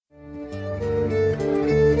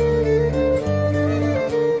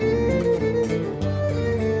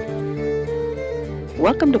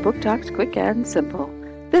welcome to Book Talks Quick and Simple.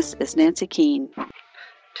 This is Nancy Keene.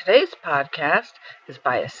 Today's podcast is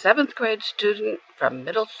by a 7th grade student from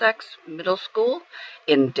Middlesex Middle School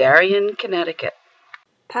in Darien, Connecticut.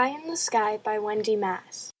 Pie in the Sky by Wendy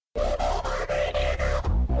Mass.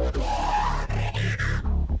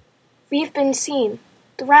 We've been seen.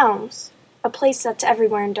 The realms. A place that's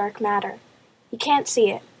everywhere in dark matter. You can't see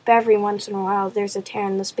it, but every once in a while there's a tear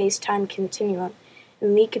in the space-time continuum,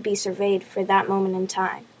 and we could be surveyed for that moment in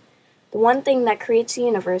time. The one thing that creates the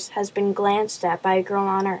universe has been glanced at by a girl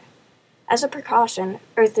on Earth. As a precaution,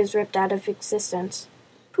 Earth is ripped out of existence.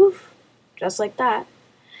 Poof! Just like that.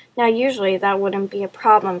 Now usually that wouldn't be a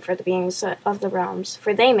problem for the beings of the realms,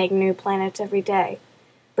 for they make new planets every day.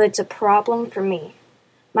 But it's a problem for me.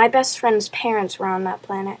 My best friend's parents were on that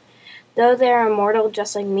planet. Though they are immortal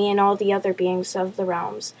just like me and all the other beings of the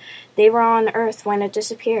realms, they were on Earth when it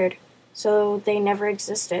disappeared, so they never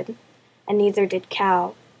existed. And neither did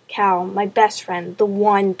Cal. Cal, my best friend, the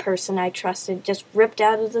one person I trusted, just ripped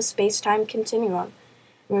out of the space-time continuum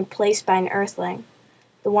and replaced by an Earthling,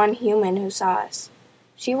 the one human who saw us.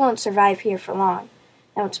 She won't survive here for long.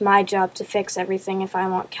 Now it's my job to fix everything if I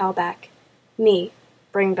want Cal back. Me,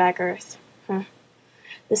 bring back Earth.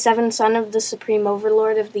 The seventh son of the supreme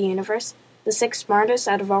overlord of the universe, the sixth smartest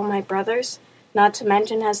out of all my brothers, not to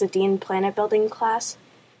mention has a Dean planet-building class.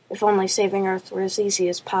 If only saving Earth were as easy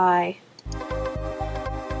as pie.